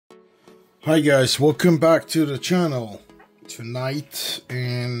Hi guys, welcome back to the channel tonight,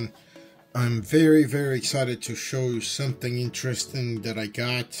 and I'm very excited to show you something interesting that I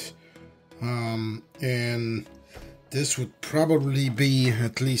got, and this would probably be,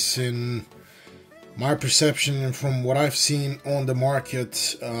 at least in my perception and from what I've seen on the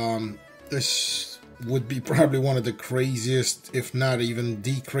market, this would be probably one of the craziest, if not even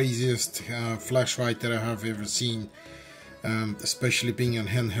the craziest flashlight that I have ever seen, especially being on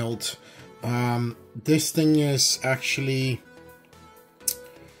handheld. This thing is actually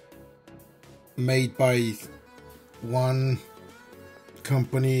made by one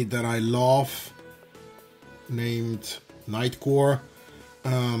company that I love named NITECORE.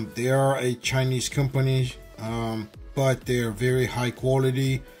 They are a Chinese company, but they're very high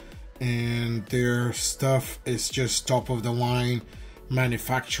quality and their stuff is just top of the line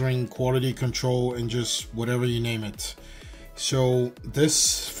manufacturing, quality control, and just whatever you name it. So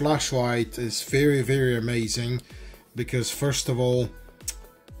this flashlight is very amazing because, first of all,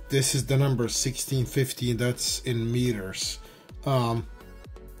 this is the number 1650, and that's in meters.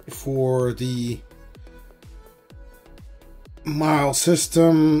 For the mile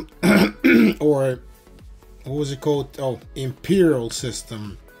system or what was it called? Oh, imperial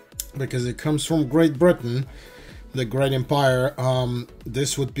system, because it comes from Great Britain, the Great Empire.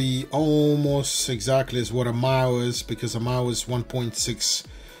 This would be almost exactly as what a mile is, because a mile is 1.6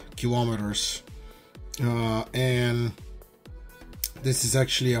 kilometers, and this is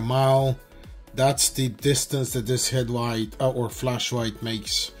actually a mile. That's the distance that this headlight or flashlight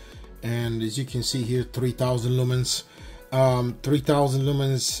makes. And as you can see here, 3000 lumens. 3000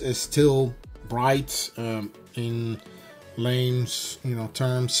 lumens is still bright in layman's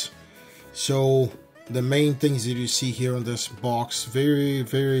terms. So the main things that you see here on this box,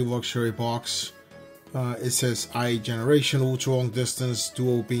 very luxury box, it says I generation ultra long distance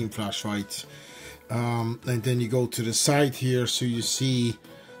dual beam flashlight, and then you go to the side here, so you see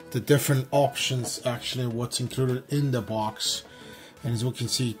the different options, actually what's included in the box. And as we can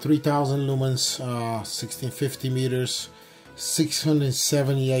see, 3000 lumens, 1650 meters,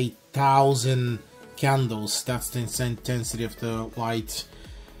 678,000 candles. That's the intensity of the light.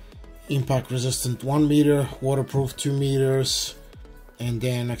 Impact resistant 1 meter, waterproof 2 meters, and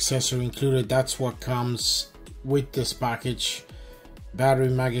then accessory included. That's what comes with this package. Battery,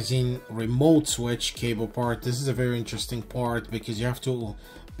 magazine, remote switch, cable part. This is a very interesting part because you have to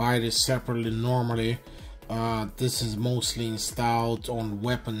buy this separately normally. This is mostly installed on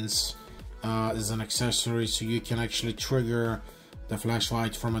weapons as an accessory, so you can actually trigger the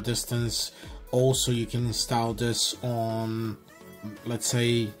flashlight from a distance. Also, you can install this on, let's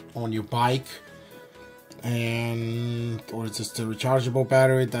say, on your bike, and or it's just a rechargeable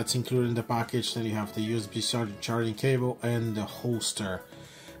battery that's included in the package. Then you have the USB charging cable and the holster.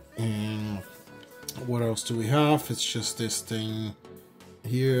 And what else do we have? It's just this thing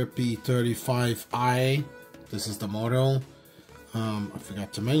here, P35i. This is the model. I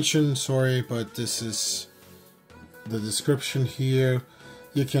forgot to mention, sorry, but this is the description here.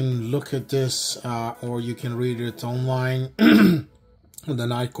 You can look at this or you can read it online on the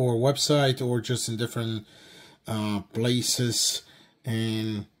NITECORE website, or just in different places.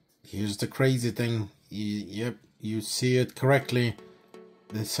 And here's the crazy thing. Yep, you see it correctly.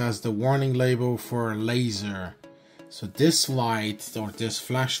 This has the warning label for laser. So this light, or this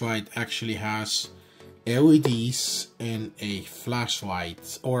flashlight, actually has LEDs and a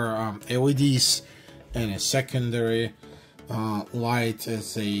flashlight, or LEDs and a secondary light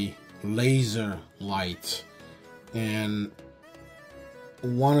as a laser light. And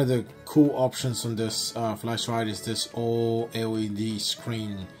one of the cool options on this flashlight is this all LED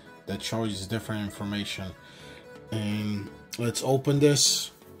screen that shows different information. And let's open this.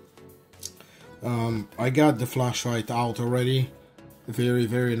 I got the flashlight out already.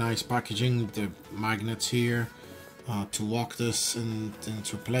 Very nice packaging. The magnets here to lock this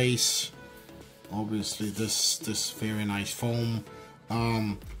into place. Obviously this very nice foam.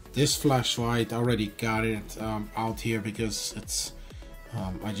 This flashlight, I already got it out here because it's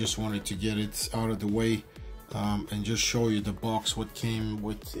I just wanted to get it out of the way and just show you the box, what came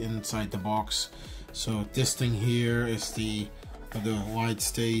with inside the box. So this thing here is the light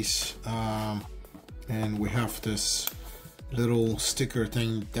stays, and we have this little sticker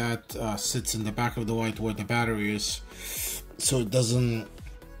thing that sits in the back of the light where the battery is, so it doesn't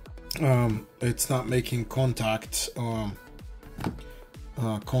it's not making contact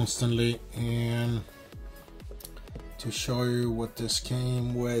constantly. And to show you what this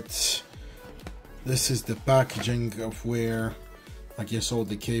came with, this is the packaging of where I guess all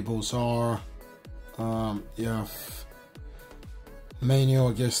the cables are. You have Manual,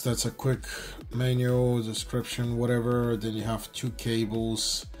 I guess that's a quick manual description, whatever. Then you have two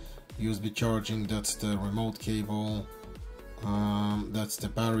cables, USB charging, that's the remote cable, that's the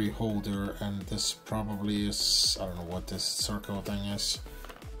battery holder, and this probably is, I don't know what this circle thing is,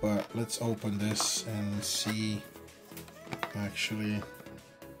 but let's open this and see. Actually,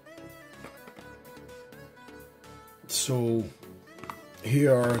 so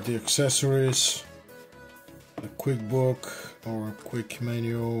here are the accessories, a quick book or a quick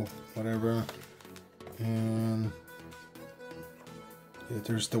manual, whatever, and yeah,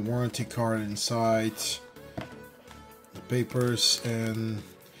 there's the warranty card inside, the papers, and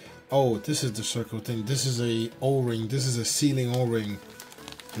oh, this is the circle thing. This is a O-ring. This is a sealing O-ring.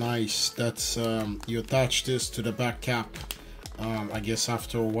 Nice. That's you attach this to the back cap. I guess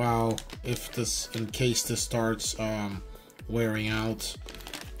after a while, if this, in case this starts wearing out.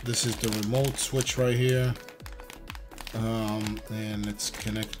 This is the remote switch right here, and it's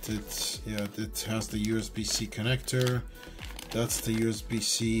connected. Yeah, it has the USB-C connector. That's the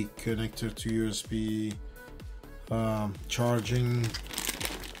USB-C connector to USB charging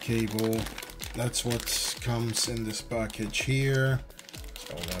cable. That's what comes in this package here.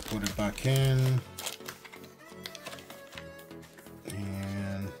 So I put it back in,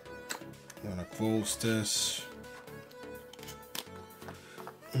 and I'm gonna close this.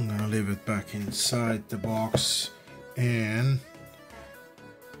 I'm gonna leave it back inside the box, and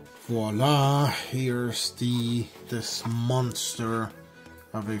voila, here's this monster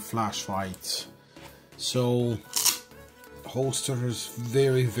of a flashlight. So holster is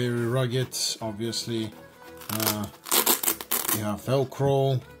very rugged. Obviously, you have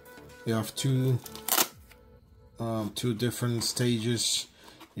Velcro. You have two different stages.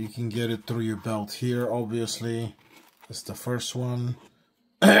 You can get it through your belt here. Obviously, that's the first one.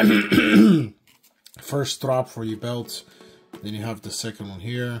 First strap for your belt. Then you have the second one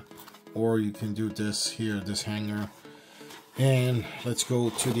here, or you can do this here, this hanger. And let's go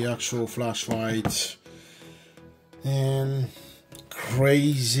to the actual flashlight. And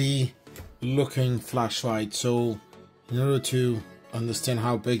crazy looking flashlight. So in order to understand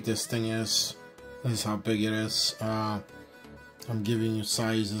how big this thing is, this is how big it is. I'm giving you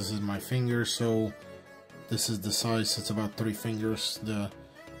sizes in my fingers. So this is the size. It's about 3 fingers. The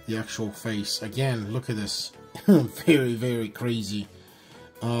actual face. Again, look at this. very crazy.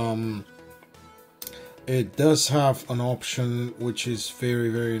 It does have an option which is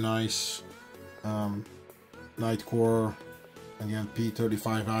very nice. NITECORE, again,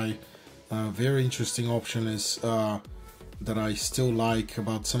 P35i. Very interesting option is that I still like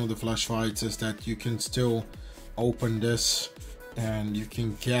about some of the flashlights is that you can still open this and you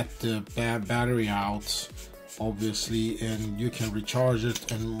can get the battery out, obviously, and you can recharge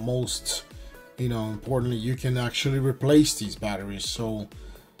it, and most, importantly, you can actually replace these batteries. So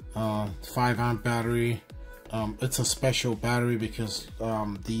 5-amp battery, it's a special battery because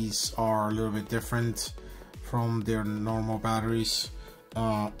these are a little bit different from their normal batteries.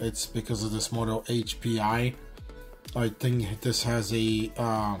 It's because of this model HPI. I think this has a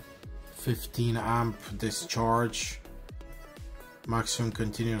 15-amp discharge, maximum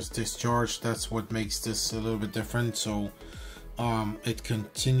continuous discharge. That's what makes this a little bit different. So I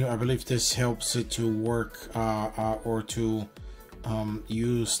believe this helps it to work or to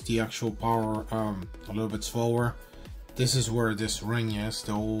use the actual power a little bit slower. This is where this ring is,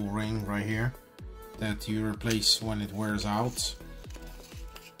 the old ring right here that you replace when it wears out.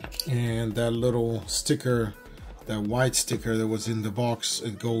 And that little sticker, that white sticker that was in the box,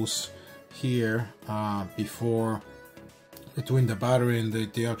 it goes here between the battery and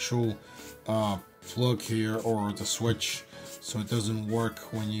the actual plug here, or the switch, so it doesn't work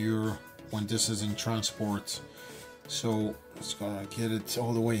when this is in transport. So it's gonna get it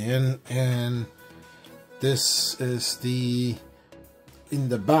all the way in, and this is in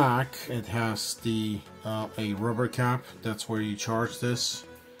the back. It has a rubber cap. That's where you charge this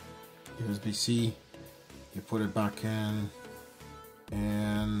USB-C. You put it back in,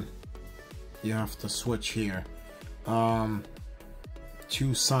 and you have the switch here.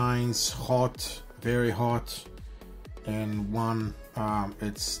 2 signs: hot, very hot, and one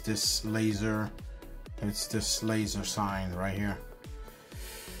it's this laser sign right here,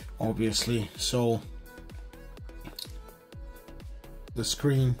 obviously. So the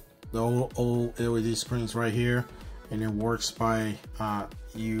screen, the old LED screens right here, and it works by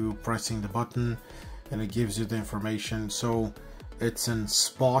you pressing the button, and it gives you the information. So it's in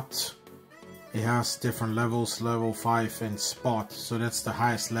spot. It has different levels, level 5 and spot, so that's the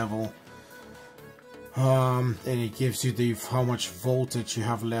highest level. And it gives you how much voltage you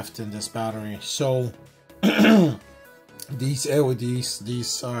have left in this battery. So these LEDs,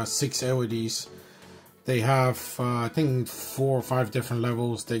 these 6 LEDs, they have I think 4 or 5 different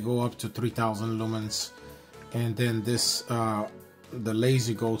levels. They go up to 3000 lumens, and then this the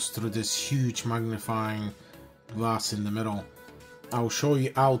laser goes through this huge magnifying glass in the middle. I'll show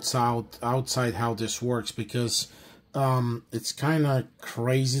you outside how this works, because it's kind of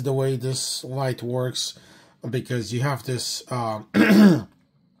crazy the way this light works, because you have this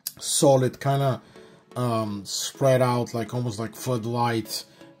solid kind of spread out, like almost like floodlight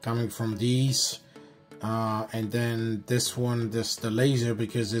coming from these, and then this one, the laser,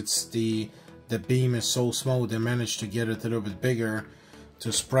 because it's the beam is so small, they managed to get it a little bit bigger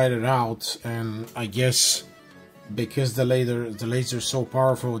to spread it out. And I guess because the laser is so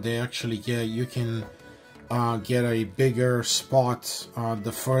powerful, they actually you can get a bigger spot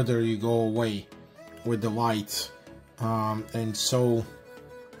the further you go away with the light. And so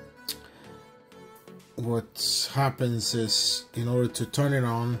what happens is, in order to turn it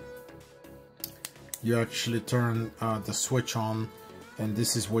on, you actually turn the switch on, and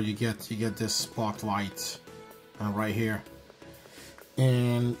this is what you get this spotlight right here,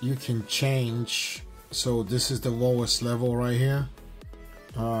 and you can change. So this is the lowest level right here.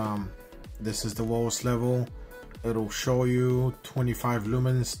 This is the lowest level. It'll show you 25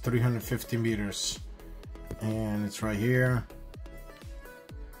 lumens, 350 meters, and it's right here.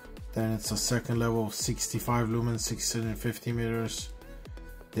 Then it's a second level of 65 lumens, 650 meters.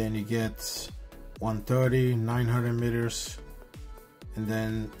 Then you get 130, 900 meters, and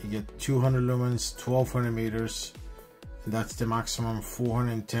then you get 200 lumens, 1200 meters, and that's the maximum.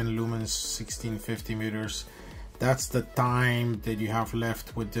 410 lumens, 1650 meters. That's the time that you have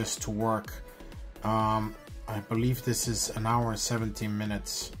left with this to work. I believe this is 1 hour and 17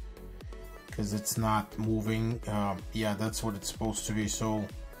 minutes, because it's not moving. Yeah, that's what it's supposed to be. So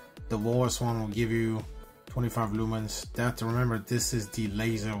the lowest one will give you 25 lumens. Remember, this is the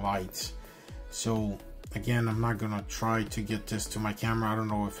laser light. So again, I'm not gonna try to get this to my camera. I don't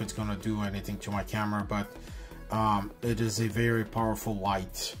know if it's gonna do anything to my camera, but it is a very powerful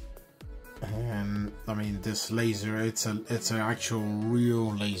light. And I mean, this laser, it's an actual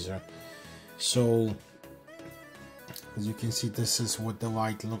real laser. So as you can see, this is what the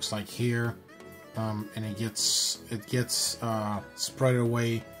light looks like here, and it gets spread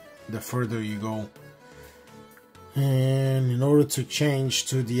away the further you go. And in order to change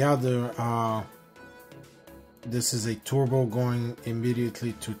to the other, this is a turbo going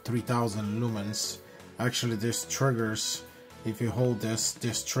immediately to 3000 lumens. Actually, this triggers, if you hold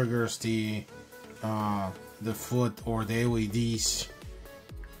this triggers the foot or the LEDs.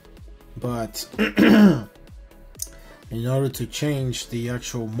 But in order to change the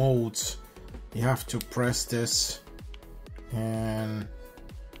actual modes, you have to press this, and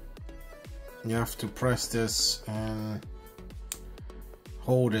you have to press this and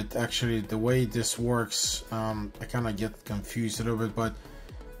hold it. Actually, the way this works, I kind of get confused a little bit, but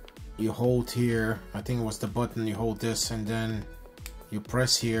you hold here, I think it was the button, you hold this, and then you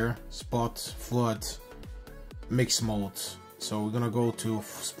press here, spot, flood, mix mode. So we're gonna go to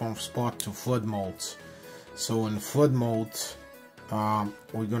from spot to flood mode. So in flood mode,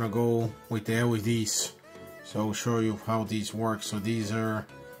 we're gonna go with the LEDs. So I'll show you how these work. So these are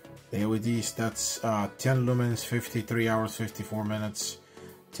the LEDs. That's 10 lumens, 53 hours, 54 minutes.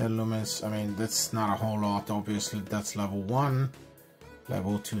 10 lumens, I mean, that's not a whole lot, obviously. That's level 1.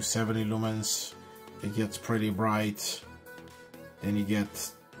 Level 2, 70 lumens. It gets pretty bright. Then you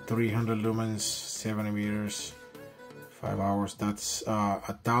get 300 lumens, 70 meters, 5 hours. That's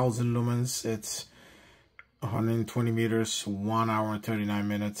 1000 lumens. It's 120 meters, 1 hour and 39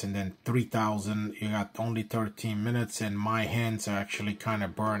 minutes. And then 3000, you got only 13 minutes. And my hands are actually kind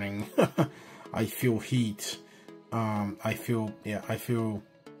of burning. I feel heat. I feel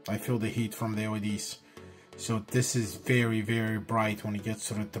the heat from the LEDs. So this is very, very bright when it gets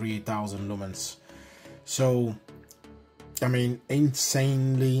to the 3000 lumens. So I mean,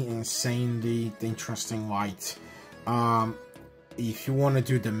 insanely interesting light. If you want to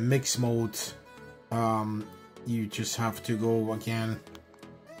do the mix mode, you just have to go again.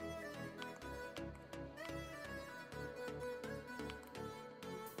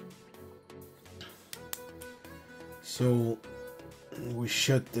 So we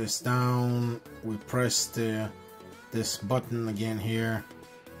shut this down, we press this button again here,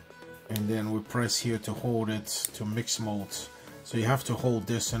 and then we press here to hold it to mix modes. So you have to hold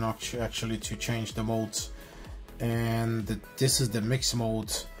this and actually to change the modes. And this is the mix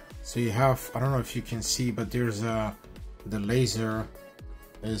mode. So you have, I don't know if you can see, but there's the laser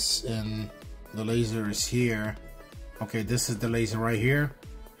is here. Okay, this is the laser right here,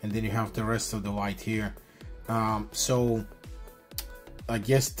 and then you have the rest of the light here. So I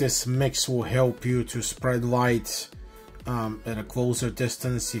guess this mix will help you to spread light at a closer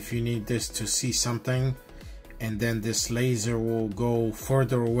distance if you need this to see something, and then this laser will go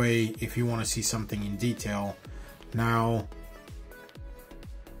further away if you want to see something in detail. Now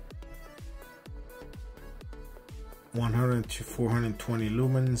 100 to 420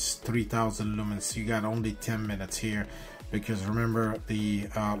 lumens, 3000 lumens. You got only 10 minutes here because remember the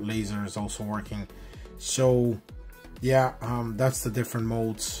laser is also working. So yeah, that's the different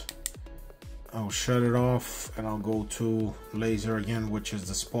modes. I'll shut it off and I'll go to laser again, which is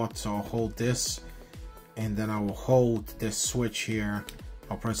the spot. So I'll hold this and then I will hold this switch here.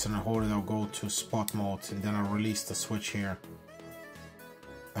 I'll press and hold it, I'll go to spot mode, and then I'll release the switch here.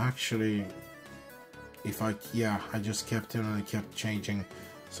 Actually, if I just kept it and it kept changing.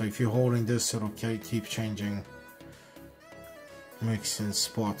 So if you're holding this, it'll keep changing. Mix and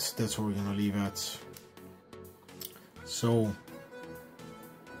spots, that's what we're gonna leave at. So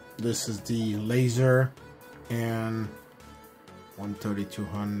this is the laser, and 130,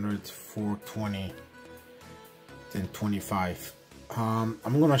 200, 420, then 25. I'm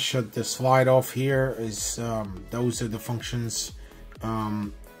gonna shut this light off here. Those are the functions.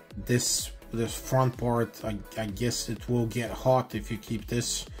 This front part, I guess it will get hot if you keep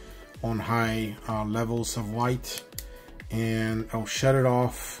this on high levels of light, and I'll shut it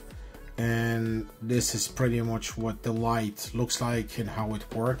off. And this is pretty much what the light looks like and how it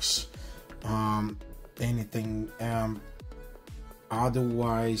works. Anything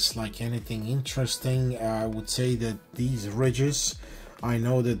otherwise, like anything interesting, I would say that these ridges, I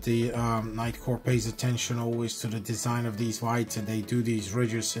know that the NITECORE pays attention always to the design of these lights, and they do these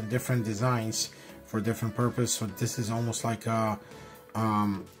ridges in different designs for different purpose. So this is almost like a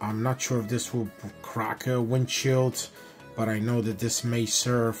I'm not sure if this will crack a windshield, but I know that this may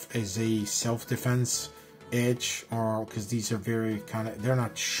serve as a self-defense edge, or because these are very they're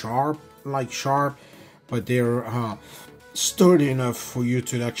not sharp, but they're sturdy enough for you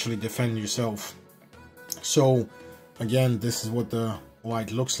to actually defend yourself. So again, this is what the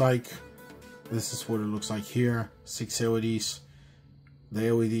light looks like. This is what it looks like here. 6 LEDs. The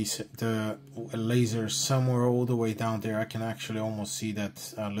LEDs, the laser somewhere all the way down there. I can actually almost see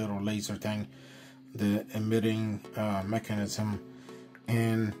that little laser thing, the emitting mechanism.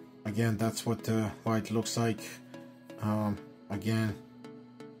 And again, that's what the light looks like. Again,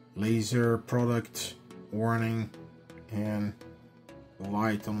 laser product warning, and the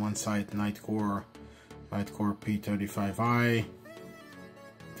light on one side, NITECORE P35i.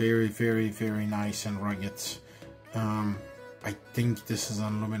 Very, very, very nice and rugged. I think this is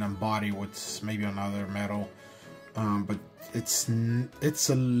an aluminum body with maybe another metal, but it's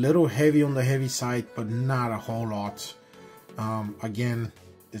a little heavy on the heavy side, but not a whole lot. Again,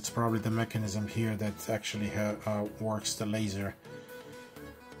 it's probably the mechanism here that actually works the laser.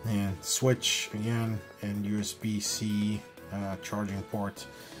 And switch again, and USB-C charging port.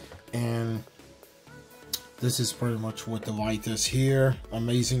 And this is pretty much what the light is here.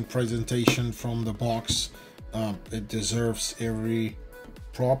 Amazing presentation from the box. It deserves every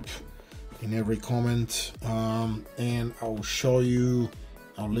prop in every comment. And I'll show you,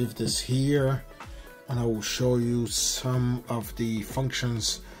 I'll leave this here, and I will show you some of the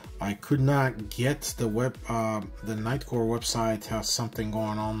functions. I could not get the the NITECORE website has something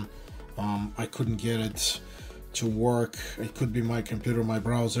going on. I couldn't get it to work. It could be my computer, my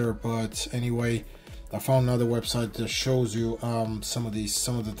browser, but anyway, I found another website that shows you some of the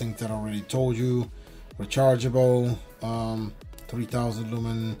things that I already told you. Rechargeable, 3000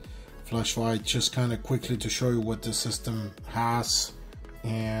 lumen flashlight, just kind of quickly to show you what the system has.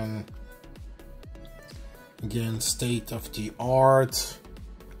 And again, state of the art.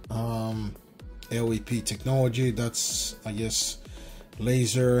 LEP technology, that's I guess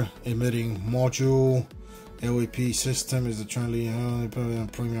laser emitting module. LEP system is the trendy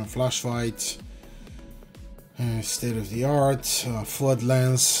premium flashlight. State of the art, flood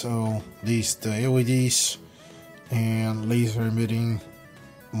lens, so these the LEDs, and laser emitting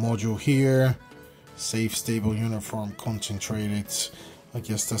module here. Safe, stable, uniform, concentrated. I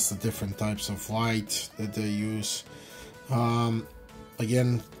guess that's the different types of light that they use.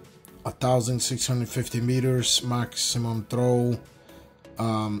 Again, 1650 meters maximum throw.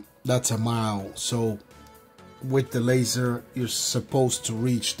 That's a mile. So with the laser, you're supposed to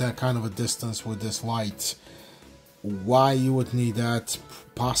reach that kind of a distance with this light. Why you would need that?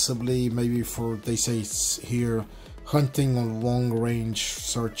 Possibly maybe for, they say it's here, hunting or long range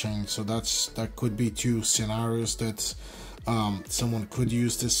searching. So that could be two scenarios that someone could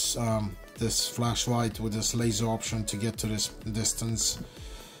use this this flashlight with this laser option to get to this distance.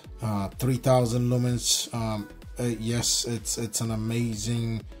 3000 lumens. Yes, it's an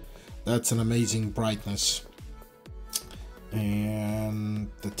amazing, that's an amazing brightness. And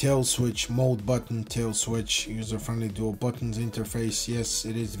the tail switch, mode button, tail switch, user-friendly dual buttons interface. Yes,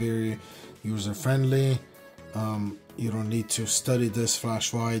 it is very user-friendly. You don't need to study this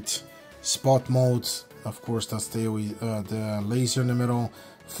flashlight. Spot mode, of course, that's the laser in the middle.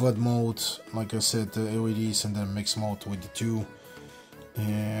 Flood mode, like I said, the LEDs, and then mix mode with the two.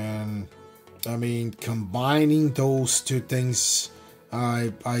 And I mean, combining those two things,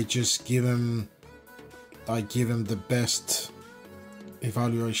 I just give him, I give him the best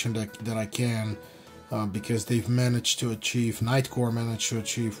evaluation that I can, because they've managed to achieve, NITECORE managed to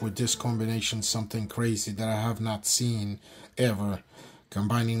achieve with this combination something crazy that I have not seen ever,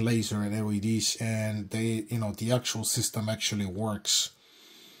 combining laser and LEDs. And they, you know, the actual system actually works.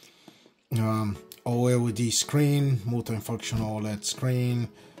 OLED screen, multifunctional OLED screen,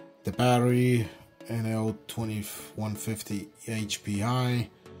 the battery NL2150 HPI,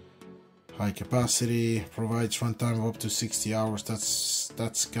 high capacity, provides runtime of up to 60 hours.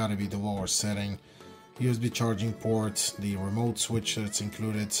 That's gotta be the lower setting. USB charging port, the remote switch that's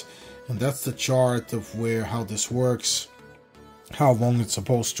included, and that's the chart of how this works, how long it's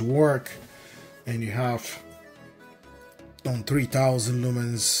supposed to work. And you have on 3000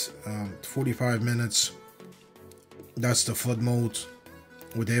 lumens, 45 minutes. That's the flood mode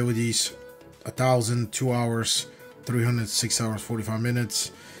with LEDs. 1000, 2 hours, 306 hours, 45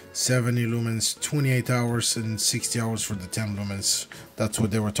 minutes. 70 lumens, 28 hours, and 60 hours for the 10 lumens. That's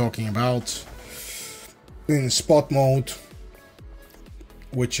what they were talking about. In spot mode,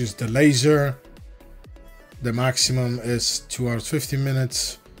 which is the laser, the maximum is 2 hours 50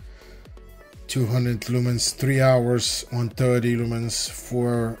 minutes. 200 lumens, 3 hours. 130 lumens,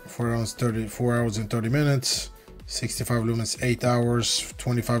 4 hours and 30 minutes. 65 lumens, 8 hours.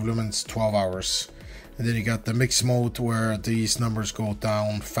 25 lumens, 12 hours. And then you got the mix mode where these numbers go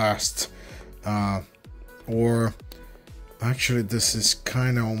down fast. Or actually, this is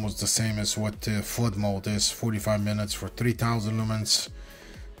kind of almost the same as what the flood mode is. 45 minutes for 3000 lumens,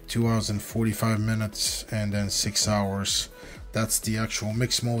 2 hours and 45 minutes, and then 6 hours. That's the actual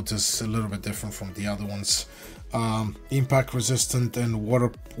mix mode. Is a little bit different from the other ones. Impact resistant and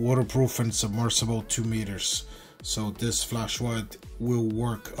waterproof and submersible 2 meters. So this flashlight will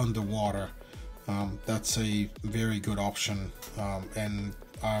work underwater. That's a very good option, and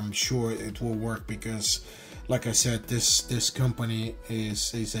I'm sure it will work because, like I said, this company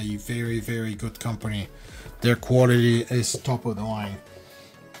is a very good company. Their quality is top of the line.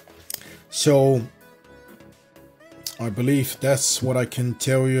 So I believe that's what I can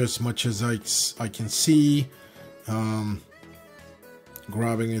tell you, as much as I can see.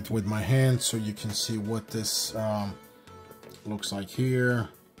 Grabbing it with my hand so you can see what this looks like here.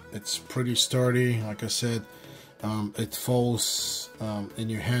 It's pretty sturdy, like I said. It falls in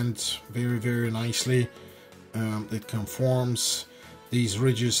your hand very nicely. It conforms. These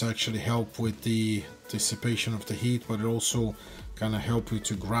ridges actually help with the dissipation of the heat, but it also kind of help you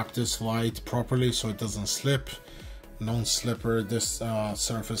to grab this light properly so it doesn't slip. Non-slipper, this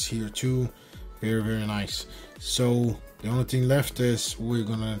surface here too, very nice. So the only thing left is we're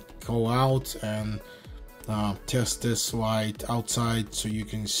gonna go out and test this light outside so you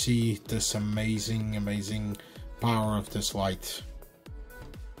can see this amazing power of this light.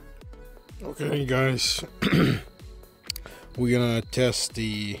 Okay guys, we're gonna test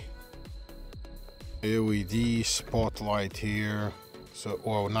the LED spotlight here. So,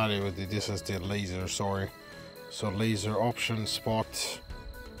 well, not LED, this is the laser, sorry. So laser option spot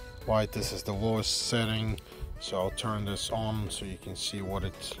light, this is the lowest setting. So I'll turn this on so you can see what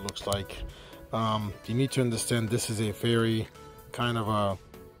it looks like. You need to understand this is a very kind of a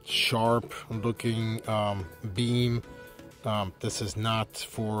sharp looking beam. This is not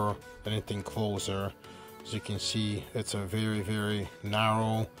for anything closer. As you can see, it's a very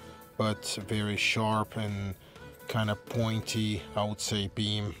narrow but very sharp and kind of pointy, I would say,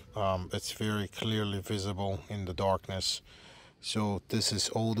 beam. It's very clearly visible in the darkness. So this is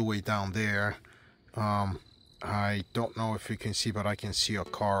all the way down there. I don't know if you can see, but I can see a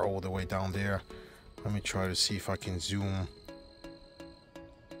car all the way down there. Let me try to see if I can zoom.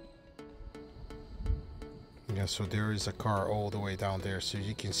 Yeah, so there is a car all the way down there, so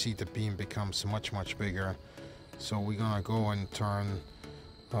you can see the beam becomes much bigger. So we're gonna go and turn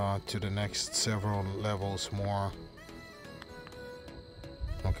to the next several levels more.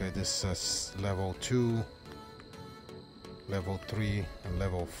 Okay, this is level 2, level 3, and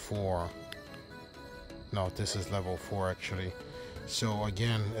level 4. No, this is level 4 actually. So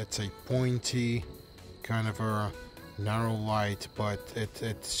again, it's a pointy, kind of a narrow light, but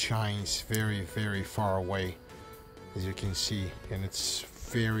it shines very far away, as you can see, and it's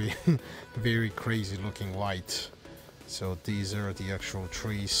very very crazy looking light. So these are the actual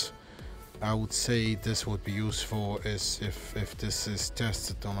trees. I would say this would be useful as if this is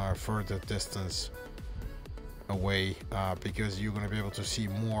tested on a further distance away, because you're going to be able to see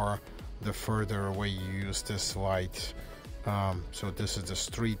more the further away you use this light. So this is the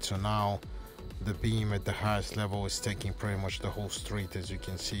street, so now the beam at the highest level is taking pretty much the whole street, as you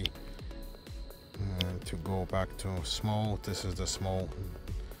can see. And to go back to small, this is the small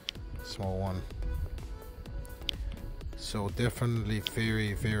one. So definitely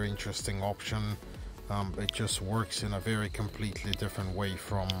very interesting option. It just works in a very completely different way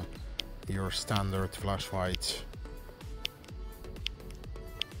from your standard flashlight.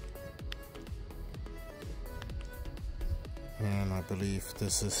 And I believe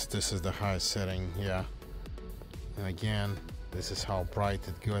this is the highest setting, yeah. And again, this is how bright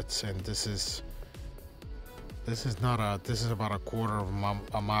it gets, and this is about a quarter of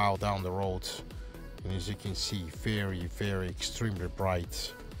a mile down the road, and as you can see, very extremely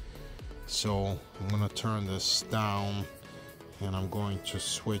bright. So I'm gonna turn this down, and I'm going to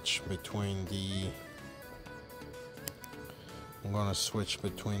switch between the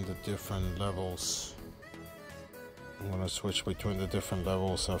different levels. I'm gonna switch between the different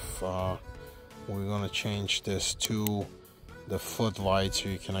levels of we're gonna change this to the floodlight so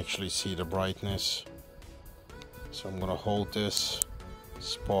you can actually see the brightness. So I'm gonna hold this,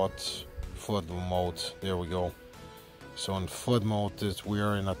 spot, flood mode, there we go. So in flood mode, we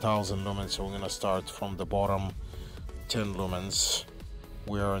are in 1000 lumens, so we're gonna start from the bottom, 10 lumens.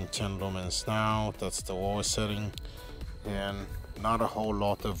 We are in 10 lumens now, that's the lowest setting, and not a whole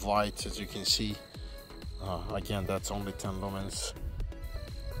lot of light, as you can see. Again, that's only 10 lumens,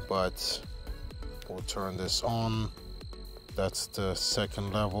 but we'll turn this on. That's the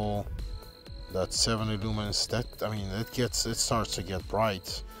second level. That's 70 lumens. It starts to get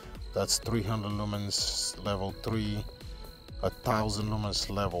bright. That's 300 lumens level 3, 1000 lumens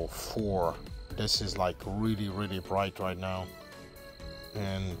level 4. This is like really bright right now,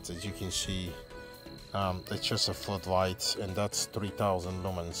 and as you can see, it's just a floodlight, and that's 3000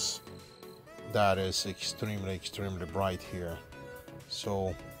 lumens. That is extremely bright here.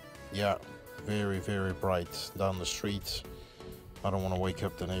 So yeah, very very bright down the street. I don't want to wake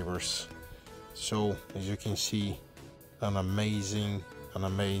up the neighbors. So as you can see, an amazingly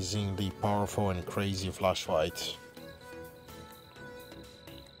powerful and crazy flashlight.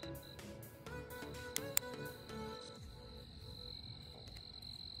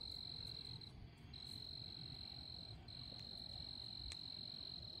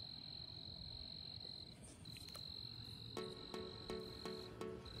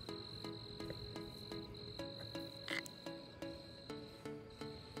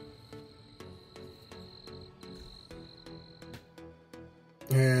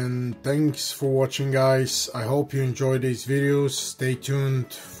 And thanks for watching, guys. I hope you enjoyed these videos. Stay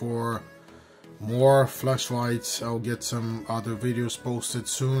tuned for more flashlights. I'll get some other videos posted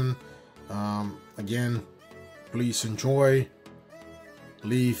soon. Again, please enjoy.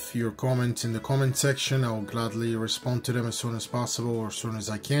 Leave your comments in the comment section. I'll gladly respond to them as soon as possible, or as soon as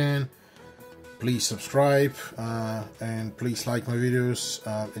I can. Please subscribe, and please like my videos,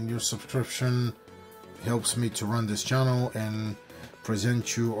 and your subscription helps me to run this channel and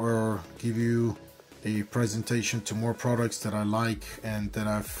present you or give you a presentation to more products that I like and that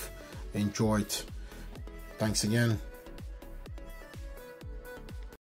I've enjoyed. Thanks again.